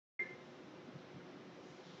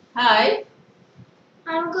Hi.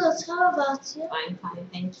 I'm good. How about you? Fine,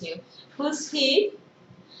 thank you. Who's he?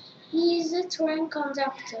 He is a train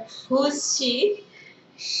conductor. Who's she?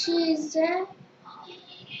 She is a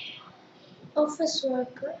office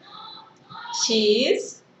worker. She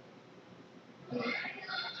is.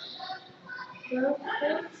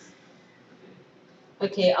 Worker.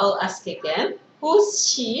 Okay, I'll ask again. Who's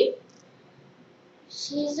she?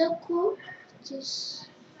 She is a cook. This.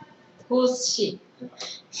 Who's she?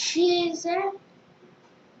 She is a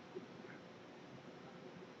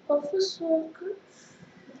office worker.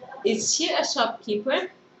 Is she a shopkeeper?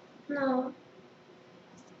 No.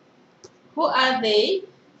 Who are they?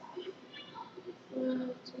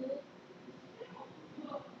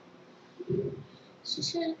 She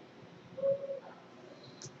said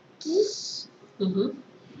this.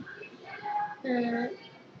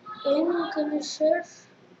 English.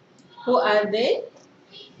 Who are they?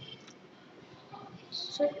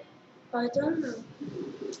 I don't know.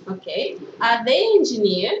 Okay. Are they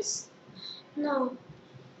engineers? No.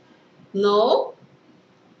 No.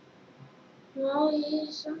 No, he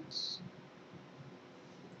isn't.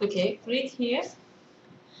 Okay, read here.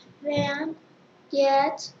 Van,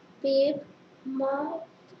 get, beep, mom,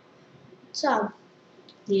 Tom.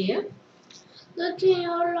 Here. Look in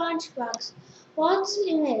your lunchbox. What's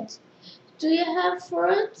in it? Do you have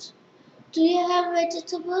fruit? Do you have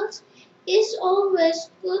vegetables? It's always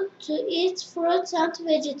good to eat fruits and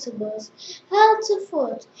vegetables. Healthy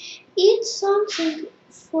food. Eat something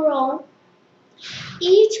from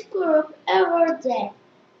each group every day.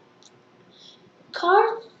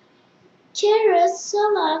 Carrots,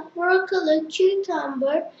 salad, broccoli,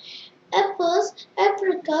 cucumber, apples,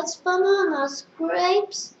 apricots, bananas,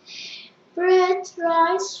 grapes, bread,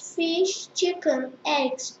 rice, fish, chicken,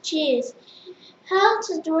 eggs, cheese.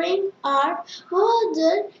 Healthy drinks are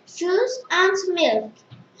water, juice, and milk.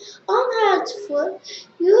 Unhealthy food,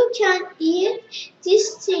 you can eat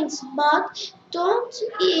these things, but don't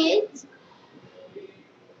eat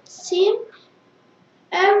them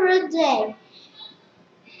every day.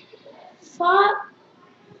 Fries,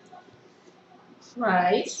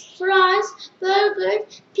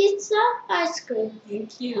 burgers, pizza, ice cream.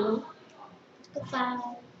 Thank you.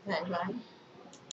 Goodbye. Bye bye.